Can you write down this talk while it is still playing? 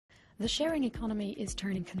The sharing economy is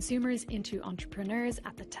turning consumers into entrepreneurs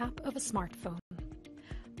at the tap of a smartphone.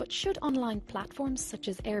 But should online platforms such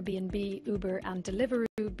as Airbnb, Uber and Deliveroo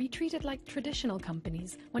be treated like traditional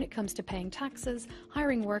companies when it comes to paying taxes,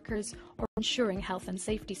 hiring workers or ensuring health and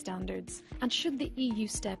safety standards? And should the EU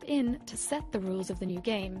step in to set the rules of the new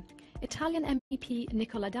game? Italian MEP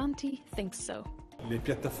Nicola Danti thinks so. Le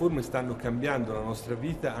piattaforme stanno cambiando la nostra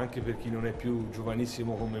vita anche per chi non è più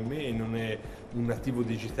giovanissimo come me e non è un nativo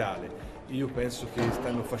digitale. Io penso che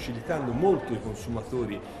stanno facilitando molto i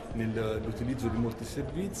consumatori nell'utilizzo di molti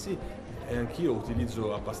servizi e anch'io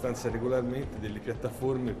utilizzo abbastanza regolarmente delle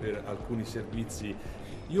piattaforme per alcuni servizi.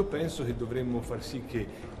 Io penso che dovremmo far sì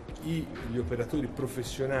che gli operatori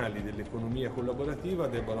professionali dell'economia collaborativa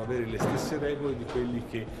debbano avere le stesse regole di quelli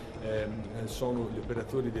che sono gli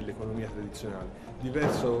operatori dell'economia tradizionale.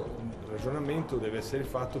 Diverso ragionamento deve essere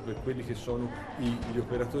fatto per quelli che sono gli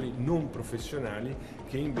operatori non professionali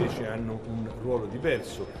che invece hanno un ruolo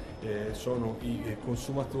diverso, sono i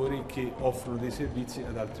consumatori che offrono dei servizi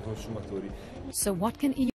ad altri consumatori. So what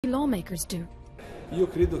can EU lawmakers do? Io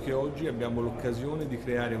credo che oggi abbiamo l'occasione di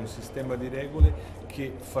creare un sistema di regole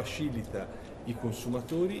che facilita i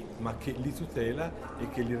consumatori ma che li tutela e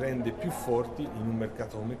che li rende più forti in un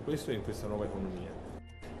mercato come questo e in questa nuova economia.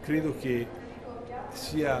 Credo che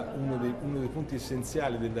sia uno dei punti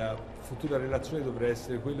essenziali della futura relazione dovrà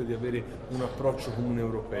essere quello di avere un approccio comune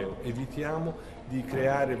europeo. Evitiamo di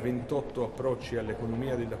creare 28 approcci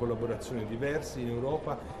all'economia della collaborazione diversi in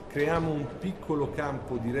Europa, creiamo un piccolo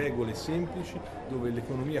campo di regole semplici dove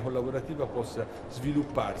l'economia collaborativa possa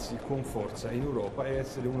svilupparsi con forza in Europa e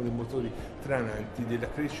essere uno dei motori trainanti della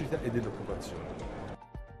crescita e dell'occupazione.